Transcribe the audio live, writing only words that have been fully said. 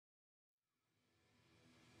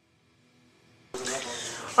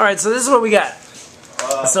All right, so this is what we got.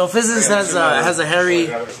 So Fizzy has a hairy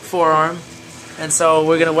forearm, and so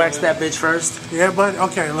we're gonna wax that bitch first. Yeah, but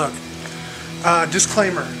okay, look.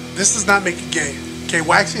 Disclaimer: this does not make it gay. Okay,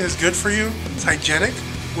 waxing is good for you. It's hygienic.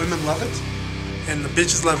 Women love it, and the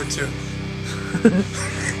bitches love it too.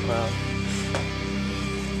 Wow.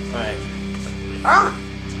 All right. Ah,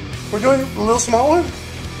 we're doing a little small one.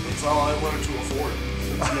 That's all I wanted to afford.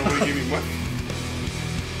 Since nobody gave me money.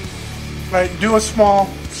 Right, do a small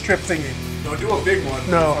strip thingy. No, do a big one.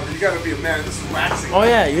 No. You gotta be a man. This is waxing. Oh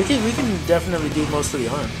yeah, we can definitely do most of the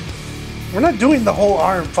arm. We're not doing the whole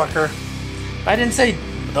arm, fucker. I didn't say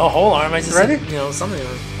the whole arm. I just Ready? said, something.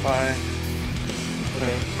 Fine.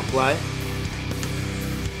 Okay. Apply.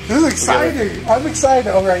 This is exciting. I'm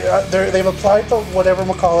excited. All right, they've applied the whatever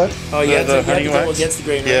we'll call it. Oh yeah, the you have to honey go wax? against the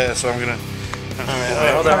grain. Right? Yeah, so I'm gonna. All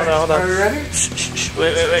right, hold on. Are you ready?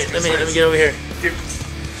 Wait. Let me get over here.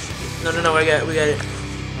 No. We got it.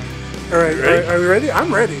 All right, are we ready?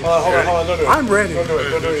 I'm ready. Hold on. Don't do it. I'm ready. Don't do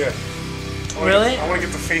it yet. Really? I want to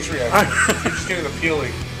get the face reaction. You're just getting the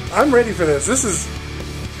peeling. I'm ready for this. This is.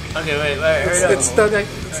 Okay, wait. Hurry up.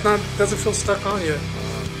 It's not. Doesn't feel stuck on yet.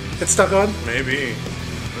 It's stuck on. Maybe.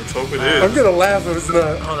 Let's hope it is. I'm gonna laugh if it's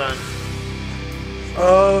not. Hold on.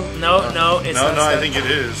 No, it's not. No, I think it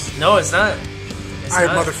is. No, it's not. It's I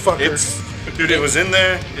not. motherfucker. Dude, it was in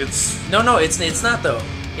there. It's. No, it's not though.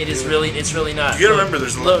 It's really not. You gotta remember,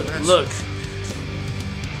 there's a lot. Look.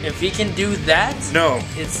 If he can do that, No,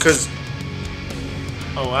 it's because.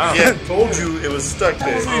 Oh wow. Yeah, I told you it was stuck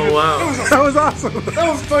there. Oh wow. That was awesome. That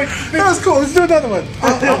was cool. Let's do another one.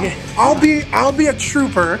 Okay. I'll be a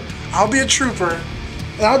trooper.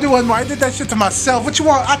 And I'll do one more. I did that shit to myself. What you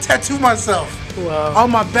want? I tattoo myself Wow.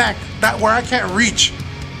 on my back, that where I can't reach.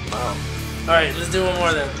 Wow. All right, let's do one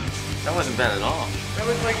more then. That wasn't bad at all.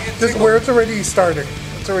 Just where it's already starting.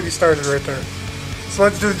 It's already started right there. So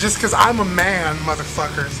let's do it just because I'm a man,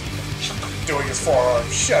 motherfuckers. Doing his forearm.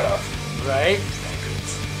 Shut up. Right?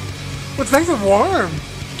 What's nice and warm?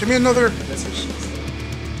 Give me another.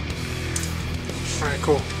 Alright,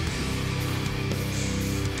 cool.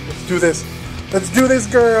 Let's do this. Let's do this,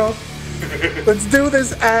 girl. Let's do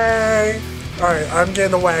this, ay. Alright, I'm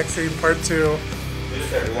getting the waxing, part 2.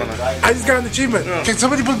 I just got an achievement. Can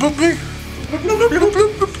somebody boop boop me? Boop, boop, boop, boop,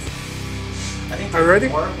 boop, boop. Are you ready?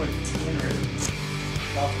 Oh,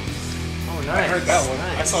 nice. I heard that one.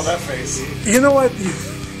 Nice. I saw that face. You know what?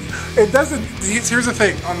 It doesn't. Here's the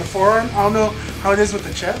thing. On the forearm, I don't know how it is with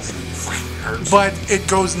the chest, but it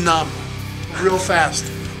goes numb real fast.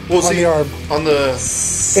 Well, on the arm. On the.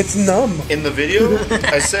 It's numb. In the video,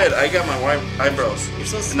 I said I got my eyebrows,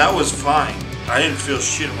 and that was fine. I didn't feel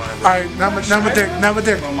shit in my eyebrows. All right, now my dick. Now my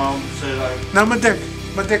dick. My mom said Now my dick.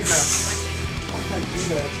 My dick now.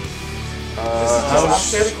 How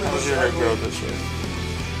was your hair grow this way?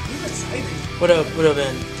 What up,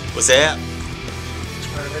 Ben? What's that?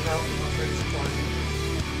 Right now,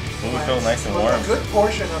 Ooh, we feel nice and warm. a good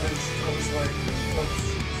portion of it is like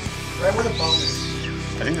right where the bone is.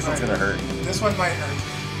 I think this one's gonna hurt. This one might hurt.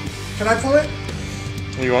 Can I pull it?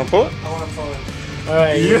 You want to pull it? I want to pull it. All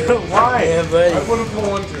right. Why? Yeah, buddy. I wouldn't pull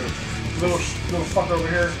one too. Little fucker over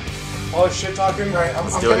here. All this shit talking. All right, I'm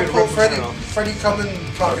do gonna it. pull Freddie coming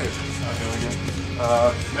talking.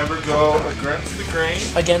 Never go against the grain.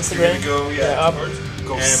 Against the You're grain. gonna go, up.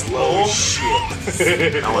 Go slow.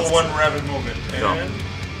 Shit. Pull one rapid movement. And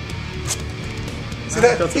See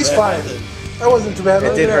that? He's fine. That wasn't too bad.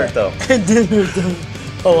 It did hurt though. It did hurt though.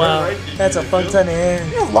 Oh wow, Right? that's a fuck ton of hair.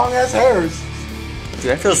 You have long ass hairs.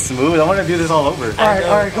 Dude, I feel smooth. I want to do this all over. All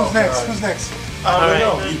right. Who's next? Who's next?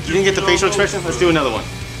 no, You didn't get the facial expression? Let's do another one.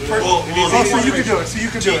 Oh, so you can do it. So you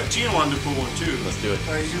can do it. Tien wanted to pull one too. Let's do it.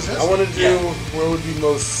 All right, use this. I want to do where would be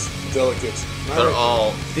most delicate. They're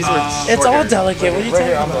all. These were. It's short all hair. delicate. What are you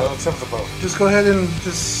talking about? Except for the bow. Just go ahead and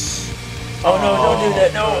just. Oh no, don't do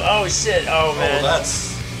that. No. Oh shit. Oh man. That's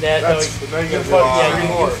Now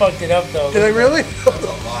you fucked it up though. Did I really?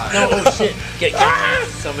 No, oh shit. Get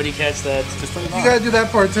somebody catch that. You gotta do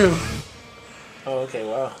that part too. Oh okay.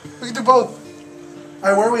 Wow. We can do both. All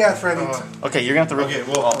right, where are we at, Freddie? Okay, you're gonna have to. Okay,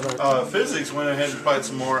 well, Physics went ahead and applied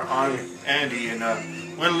some more on Andy and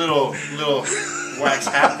went a little wax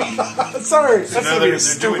happy. Sorry. So now they're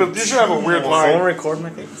doing You should have a weird two line. more. record my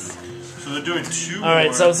face. So they're doing 2 All right.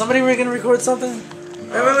 more. So somebody we're gonna record something.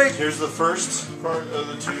 Wait. Here's the first part of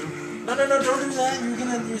the 2. No. Don't do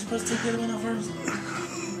that. You're supposed to take the other one out first.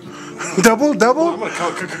 Double? I'm gonna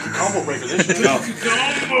combo breaker this shit.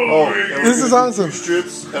 This is awesome. 2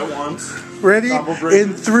 strips at once. Ready? Combo breaker.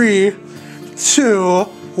 In 3, 2,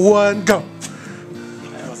 1, go.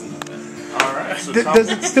 Alright, so Does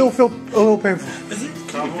it still feel a little painful?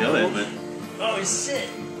 You feel it, but Oh shit,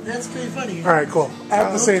 that's pretty funny. All right, cool. I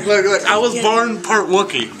have to say, Look, I was born part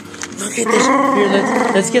Wookiee. Look at this.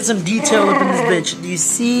 Here, let's get some detail up in this bitch. Do you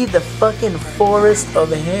see the fucking forest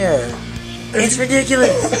of hair? It's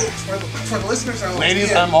ridiculous. for the listeners,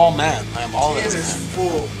 Ladies, I'm all man. I'm all Tien this. is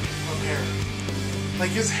full of hair.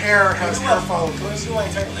 Like his hair has hair follicles.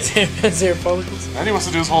 Is there follicles? And he wants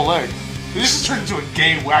to do his whole leg. He just turned into a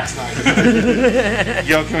gay wax knife.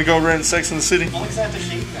 Yo, can we go rent Sex in the City? Alex have to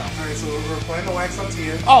shave now. Alright, so we're playing the wax on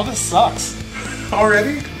Tien. Oh, this sucks.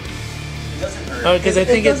 Already? It doesn't hurt. Oh, because I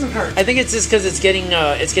think doesn't hurt. I think it's just because it's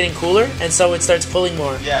getting cooler, and so it starts pulling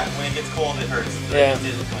more. Yeah, when it gets cold, it hurts. Yeah.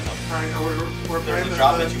 Alright, we're There's playing a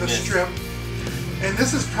drop that the you missed. strip. And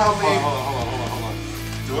this is probably... Hold on.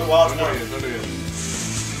 Do it while it's Don't warm. do it. Don't do it.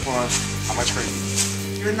 Hold on. On my screen.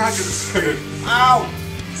 You're not gonna scream. Ow!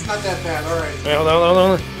 It's not that bad, alright. Wait, hold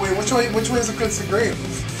on. Wait, which way is it good to grade?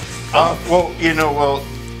 Well,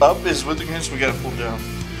 up is with the green, so we gotta pull down.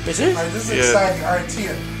 Is it? Alright, this is Yeah. exciting. Alright,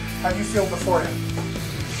 Tien, how do you feel beforehand?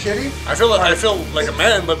 Shitty? I feel like a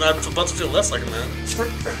man, but I'm about to feel less like a man.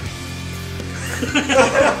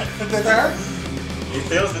 Did that hurt? He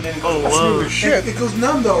feels it, then he Oh, goes. whoa. Shit. It goes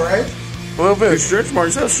numb though, right? A little bit. Stretch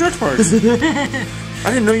marks. You have stretch marks. I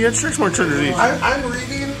didn't know you had stretch marks underneath. I'm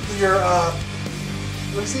reading your,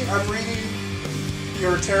 let's see, I'm reading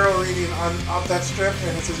your tarot reading on off that strip,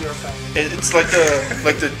 and it says you're a fan. It's like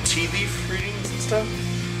the tea leaf readings and stuff.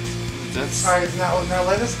 That's Alright, now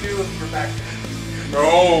let us do your back.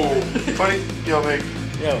 no. Funny, yo, Meg,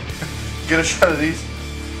 Yo. get a shot of these.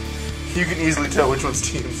 You can easily tell which one's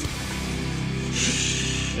Tien's.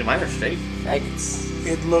 Yeah, mine are straight. Faggots.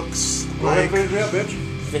 It looks like...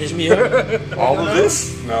 Finish me up. All of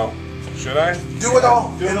this? No. Should I? Do it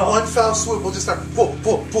all in one fell swoop. We'll just start pull.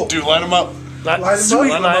 Dude, line them up. Sweet.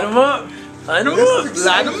 Line them up. Line them up.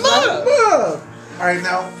 Line them up. Alright,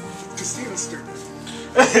 now, Christina's stupid.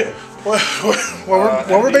 What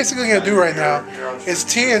we're basically going to do right now is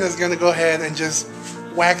Tien is going to go ahead and just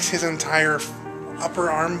wax his entire upper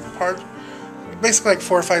arm part. Basically like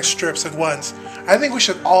 4 or 5 strips at once. I think we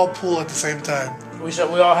should all pull at the same time. We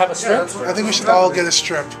all have a strip? I think we should all get a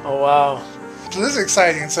strip. Oh, wow. So this is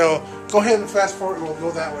exciting. So go ahead and fast forward. We'll go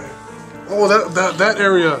that way. Oh, that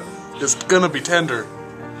area is gonna be tender.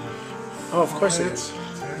 Oh, of course it is.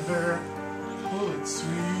 Tender, pull it sweet.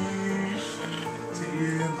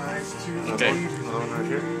 Tien likes to Okay. leave Another one right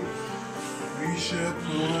here. We should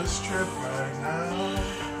pull a strip right now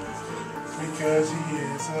because he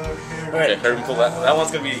is a hairy. Okay, hurry and pull that. That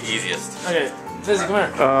one's gonna be the easiest. Okay, Fizzy, come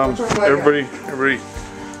here. Everybody,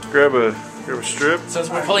 grab a strip. So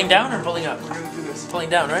we're pulling down or pulling up? We're gonna do this. Pulling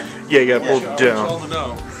down, right? Yeah, you gotta pull it down. All to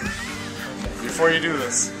know. Before you do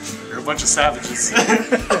this, you're a bunch of savages.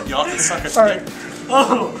 Y'all can suck it. All right.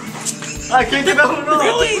 Oh! I can't get that one off.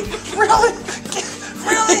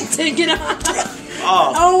 Really? Take it off.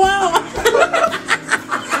 Oh, wow.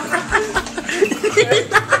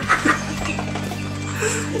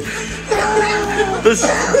 The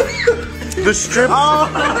strip.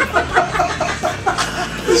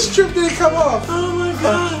 The strip didn't come off. Oh, my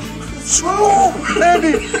God.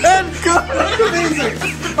 Andy, God.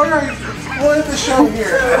 Amazing. All right, we'll end the show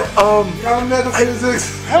here. On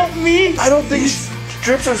metaphysics. Help me! I don't think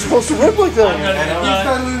strips are supposed to rip like that. He's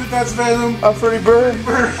diluted. That's venom. I'm Freddie Bird.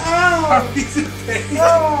 He's in pain.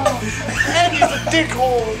 Andy's a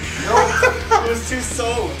dickhole. It was too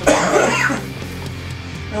soaked.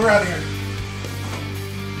 And we're out of here.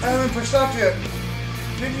 I haven't pushed off yet.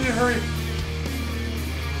 You need to hurry.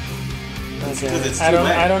 Okay. it's I too don't.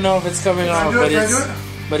 late. I don't know if it's coming off, do it? but Can I it's. do it?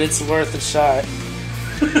 But it's worth a shot.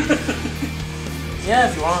 Yeah,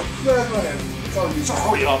 if you want. No, that's not it. It's all you.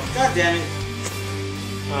 Hurry up. God damn it.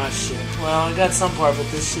 Oh shit. Well, I got some part, but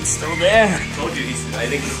this shit's still there. I told you, I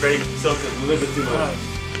think he's ready to soak a little bit too much.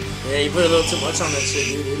 Yeah, you put a little too much on that shit,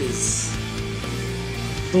 dude. It is.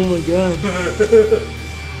 Oh my god.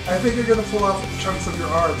 I think you're gonna pull off chunks of your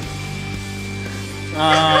arm.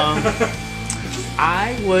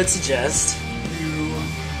 I would suggest You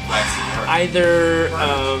either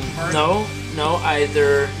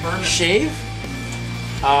either Burn it. shave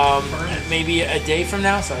it. maybe a day from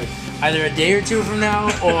now, either a day or two from now,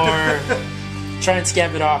 or try and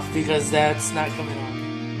scab it off because that's not coming